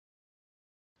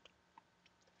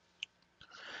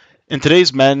In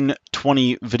today's Madden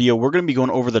 20 video, we're going to be going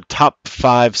over the top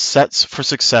 5 sets for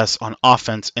success on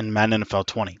offense in Madden NFL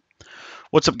 20.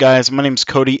 What's up, guys? My name is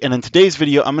Cody, and in today's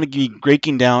video, I'm going to be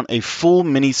breaking down a full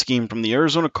mini scheme from the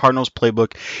Arizona Cardinals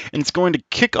playbook, and it's going to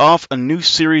kick off a new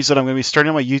series that I'm going to be starting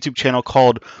on my YouTube channel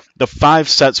called the 5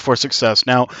 Sets for Success.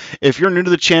 Now, if you're new to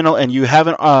the channel and you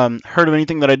haven't heard of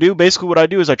anything that I do, basically what I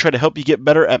do is I try to help you get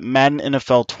better at Madden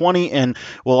NFL 20, and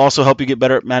will also help you get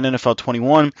better at Madden NFL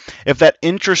 21. If that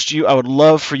interests you, I would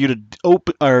love for you to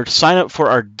open or sign up for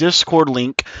our Discord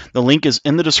link. The link is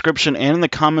in the description and in the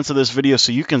comments of this video,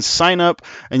 so you can sign up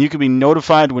and you can be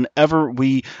notified whenever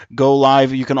we go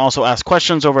live. You can also ask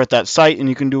questions over at that site, and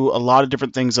you can do a lot of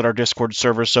different things at our Discord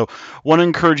server. So want to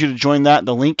encourage you to join that.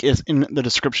 The link is in the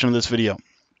description of this video.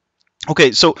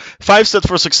 Okay, so 5 sets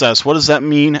for success. What does that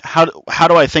mean? How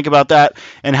do I think about that?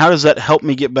 And how does that help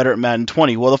me get better at Madden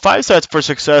 20? Well, the 5 sets for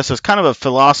success is kind of a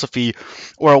philosophy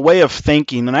or a way of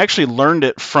thinking, and I actually learned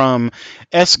it from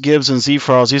S. Gibbs and Z.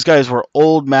 Frawls. These guys were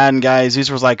old Madden guys. These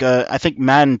was like, I think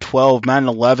Madden 12, Madden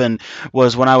 11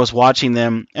 was when I was watching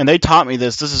them, and they taught me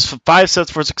this. This is 5 sets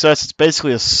for success. It's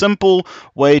basically a simple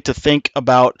way to think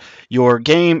about your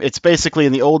game. It's basically,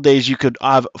 in the old days, you could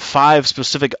have 5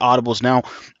 specific audibles. Now,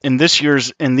 in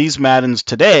these Maddens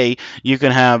today, you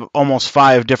can have almost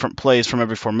 5 different plays from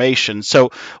every formation.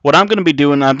 So what I'm going to be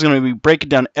doing, I'm going to be breaking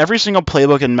down every single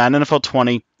playbook in Madden NFL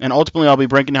 20, and ultimately I'll be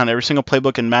breaking down every single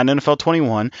playbook in Madden NFL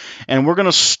 21. And we're going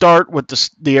to start with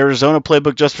the Arizona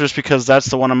playbook just because that's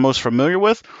the one I'm most familiar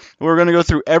with. We're going to go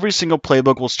through every single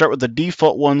playbook. We'll start with the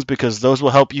default ones because those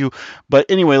will help you. But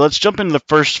anyway, let's jump into the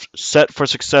first set for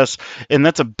success, and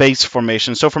that's a base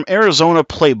formation. So from Arizona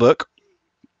playbook,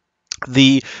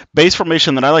 the base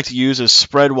formation that I like to use is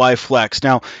spread Y flex.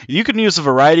 Now, you can use a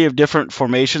variety of different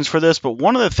formations for this, but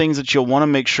one of the things that you'll want to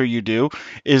make sure you do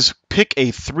is pick a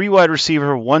 3 wide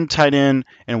receiver, 1 tight end,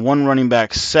 and 1 running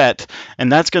back set,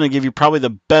 and that's going to give you probably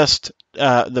the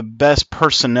best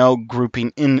personnel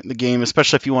grouping in the game,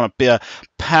 especially if you want to be a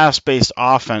pass-based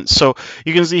offense. So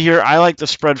you can see here, I like the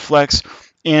spread flex.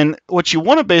 And what you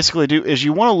want to basically do is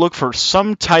you want to look for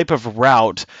some type of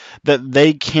route that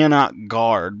they cannot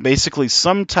guard. Basically,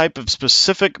 some type of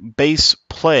specific base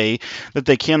play that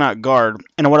they cannot guard.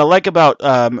 And what I like about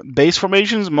base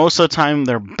formations, most of the time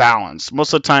they're balanced.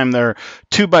 Most of the time they're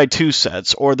 2x2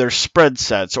 sets, or they're spread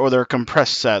sets, or they're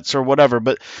compressed sets, or whatever.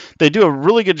 But they do a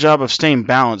really good job of staying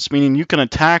balanced, meaning you can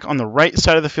attack on the right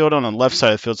side of the field, on the left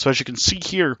side of the field. So as you can see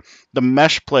here, the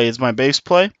mesh play is my base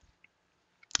play.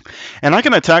 And I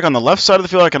can attack on the left side of the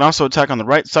field, I can also attack on the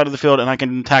right side of the field, and I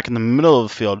can attack in the middle of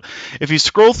the field. If you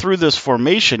scroll through this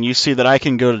formation, you see that I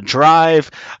can go to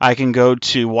drive, I can go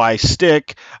to Y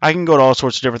stick, I can go to all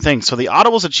sorts of different things. So the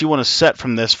audibles that you want to set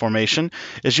from this formation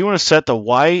is you want to set the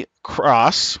Y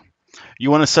cross, you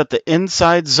want to set the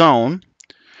inside zone,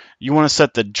 you want to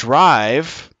set the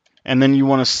drive, and then you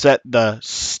want to set the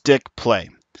stick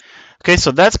play. Okay,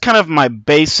 so that's kind of my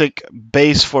basic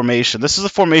base formation. This is the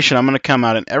formation I'm going to come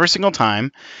out in every single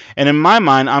time. And in my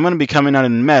mind, I'm going to be coming out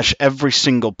in mesh every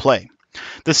single play.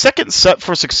 The second set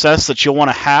for success that you'll want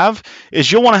to have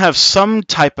is you'll want to have some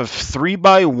type of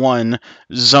 3x1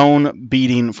 zone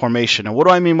beating formation. And what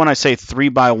do I mean when I say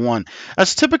 3x1?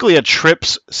 That's typically a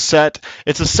trips set.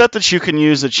 It's a set that you can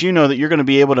use that you know that you're going to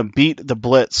be able to beat the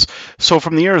blitz. So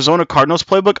from the Arizona Cardinals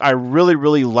playbook, I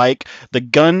really like the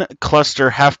gun cluster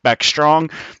halfback strong.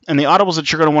 And the audibles that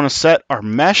you're going to want to set are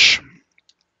mesh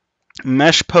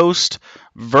post,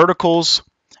 verticals,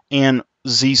 and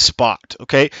Z spot.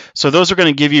 Okay, so those are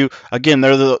going to give you, again,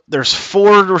 there's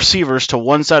 4 receivers to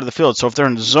one side of the field. So if they're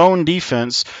in zone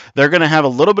defense, they're going to have a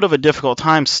little bit of a difficult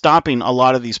time stopping a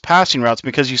lot of these passing routes,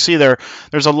 because you see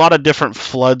there's a lot of different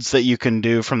floods that you can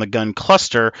do from the gun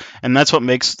cluster, and that's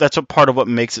part of what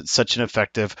makes it such an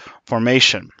effective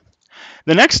formation.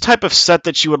 The next type of set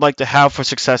that you would like to have for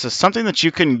success is something that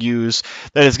you can use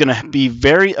that is going to be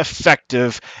very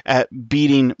effective at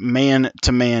beating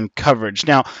man-to-man coverage.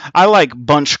 Now, I like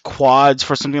bunch quads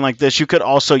for something like this. You could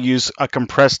also use a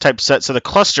compressed type set, so the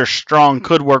cluster strong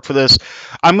could work for this.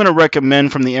 I'm going to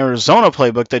recommend from the Arizona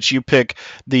playbook that you pick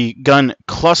the gun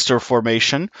cluster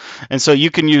formation, and so you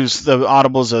can use the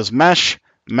audibles as mesh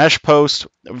post,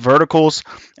 verticals,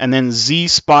 and then Z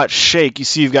spot shake. You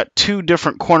see you've got 2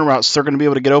 different corner routes, so they're going to be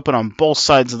able to get open on both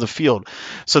sides of the field.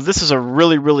 So this is a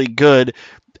really good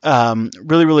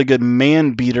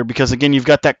man beater, because again, you've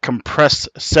got that compressed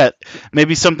set.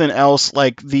 Maybe something else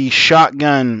like the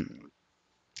shotgun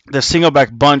The single back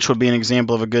bunch would be an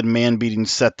example of a good man beating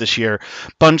set this year.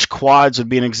 Bunch quads would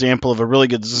be an example of a really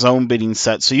good zone beating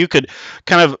set. So you could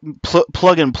kind of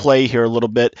plug and play here a little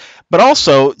bit. But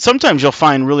also, sometimes you'll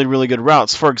find really, really good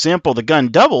routes. For example, the gun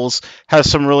doubles has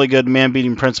some really good man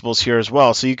beating principles here as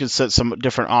well. So you could set some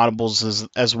different audibles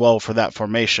as well for that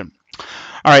formation.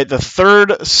 All right, the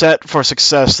third set for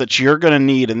success that you're going to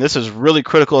need, and this is really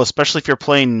critical, especially if you're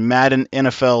playing Madden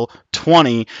NFL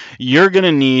 20, you're going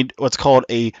to need what's called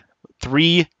a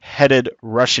three-headed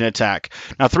rushing attack.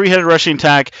 Now, three-headed rushing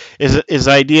attack is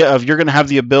the idea of you're going to have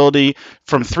the ability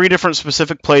from three different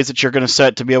specific plays that you're going to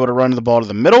set to be able to run the ball to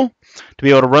the middle, to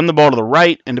be able to run the ball to the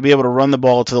right, and to be able to run the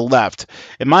ball to the left.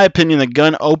 In my opinion, the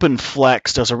gun open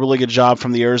flex does a really good job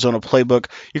from the Arizona playbook.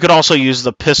 You could also use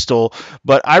the pistol,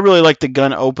 but I really like the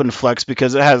gun open flex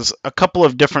because it has a couple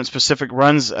of different specific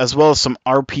runs as well as some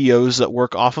RPOs that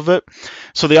work off of it.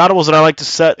 So the audibles that I like to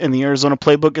set in the Arizona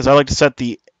playbook is I like to set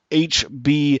the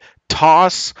HB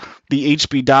toss, the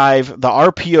HB dive, the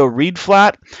RPO read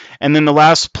flat, and then the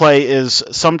last play is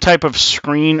some type of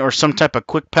screen or some type of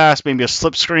quick pass, maybe a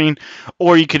slip screen,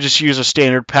 or you could just use a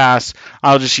standard pass.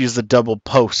 I'll just use the double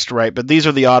post, right? But these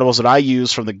are the audibles that I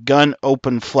use from the gun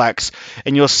open flex,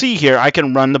 and you'll see here I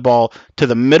can run the ball to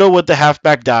the middle with the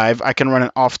halfback dive, I can run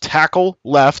it off tackle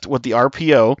left with the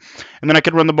RPO, and then I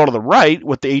can run the ball to the right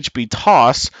with the HB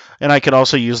toss, and I could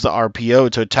also use the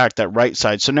RPO to attack that right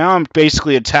side. So now I'm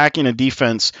basically attacking a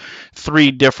defense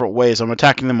three different ways. I'm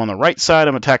attacking them on the right side,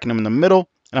 I'm attacking them in the middle,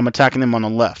 and I'm attacking them on the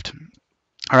left.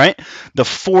 All right, the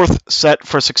fourth set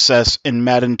for success in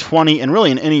Madden 20, and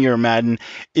really in any year Madden,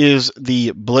 is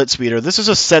the Blitz Beater. This is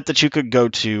a set that you could go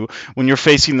to when you're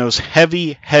facing those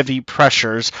heavy, heavy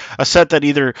pressures, a set that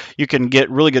either you can get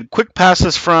really good quick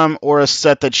passes from or a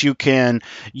set that you can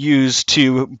use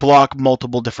to block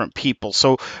multiple different people.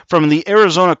 So from the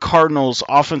Arizona Cardinals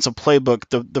offensive playbook,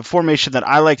 the formation that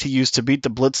I like to use to beat the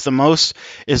Blitz the most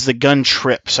is the gun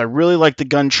trips. I really like the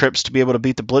gun trips to be able to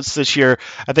beat the Blitz this year.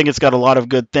 I think it's got a lot of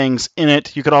good things in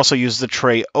it. You could also use the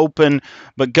tray open,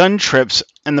 but gun trips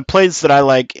and the plays that I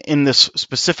like in this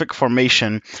specific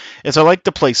formation is I like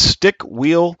to play stick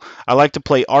wheel, I like to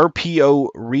play RPO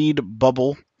read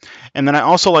bubble, and then I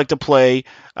also like to play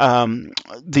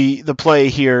the play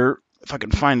here, if I can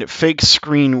find it, fake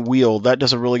screen wheel. That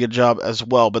does a really good job as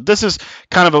well. But this is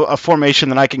kind of a formation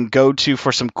that I can go to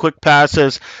for some quick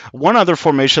passes. One other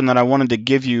formation that I wanted to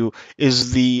give you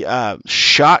is the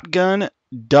shotgun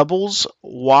doubles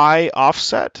Y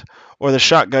offset, or the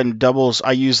shotgun doubles.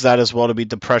 I use that as well to beat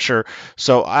the pressure.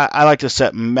 So I like to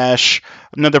set mesh.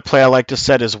 Another play I like to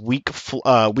set is weak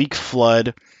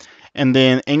flood, and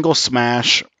then angle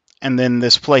smash, and then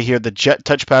this play here, the jet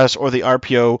touch pass or the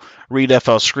RPO read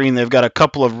FL screen. They've got a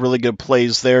couple of really good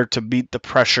plays there to beat the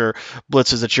pressure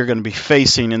blitzes that you're going to be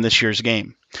facing in this year's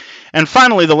game. And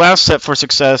finally, the last set for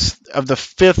success of the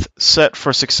fifth set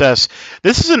for success,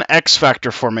 this is an X factor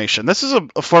formation. This is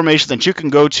a formation that you can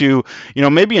go to,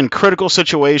 maybe in critical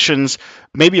situations,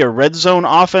 maybe a red zone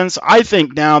offense. I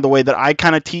think now the way that I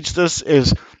kind of teach this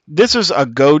is a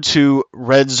go-to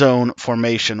red zone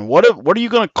formation. What are you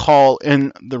going to call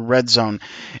in the red zone?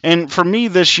 And for me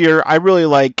this year, I really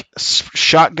like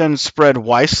shotgun spread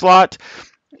Y slot.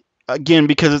 Again,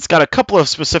 because it's got a couple of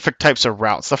specific types of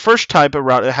routes. The first type of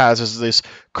route it has is this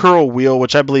curl wheel,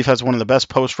 which I believe has one of the best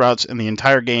post routes in the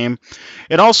entire game.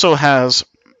 It also has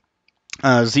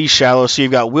Z shallow, so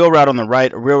you've got wheel route on the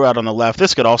right, a wheel route on the left.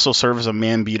 This could also serve as a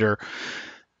man beater.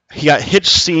 You got hitch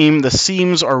seam. The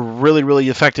seams are really, really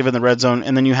effective in the red zone.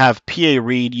 And then you have PA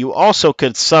read. You also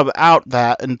could sub out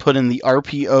that and put in the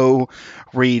RPO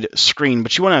read screen.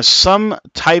 But you want to have some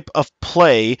type of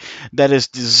play that is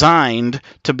designed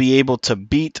to be able to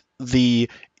beat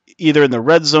either in the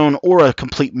red zone or a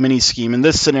complete mini scheme. In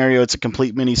this scenario, it's a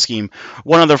complete mini scheme.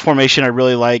 One other formation I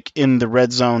really like in the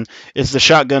red zone is the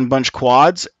shotgun bunch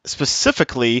quads,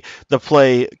 specifically the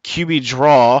play QB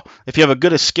draw. If you have a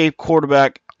good escape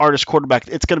artist quarterback,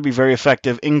 it's going to be very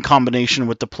effective in combination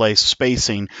with the play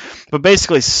spacing. But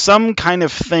basically, some kind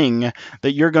of thing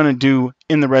that you're going to do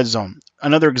in the red zone.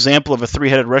 Another example of a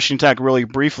three-headed rushing attack really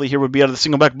briefly here would be out of the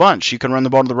single back bunch. You can run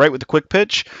the ball to the right with the quick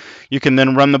pitch. You can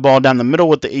then run the ball down the middle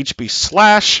with the HB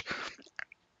slash.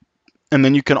 And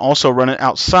then you can also run it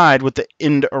outside with the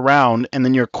end around. And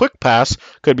then your quick pass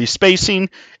could be spacing.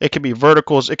 It could be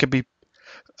verticals. It could be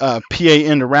PA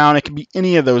end around. It could be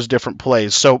any of those different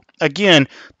plays. So again,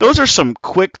 those are some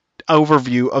quick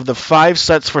overview of the 5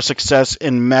 sets for success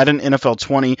in Madden NFL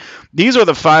 20. These are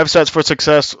the 5 sets for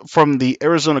success from the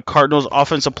Arizona Cardinals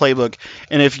offensive playbook.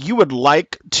 And if you would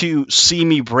like to see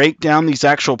me break down these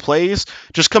actual plays,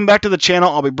 just come back to the channel.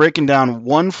 I'll be breaking down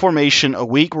one formation a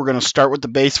week. We're going to start with the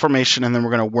base formation, and then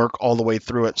we're going to work all the way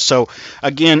through it. So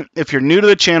again, if you're new to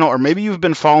the channel, or maybe you've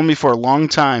been following me for a long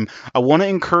time, I want to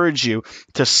encourage you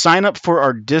to sign up for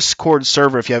our Discord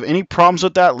server. If you have any problems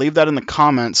with that, leave that in the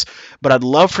comments. But I'd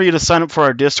love for you to sign up for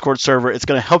our Discord server. It's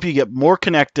going to help you get more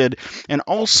connected. And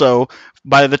also,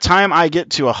 by the time I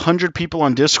get to 100 people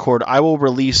on Discord, I will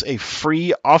release a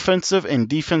free offensive and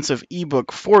defensive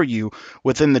ebook for you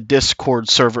within the Discord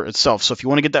server itself. So if you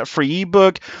want to get that free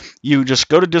ebook, you just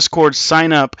go to Discord,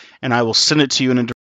 sign up, and I will send it to you in a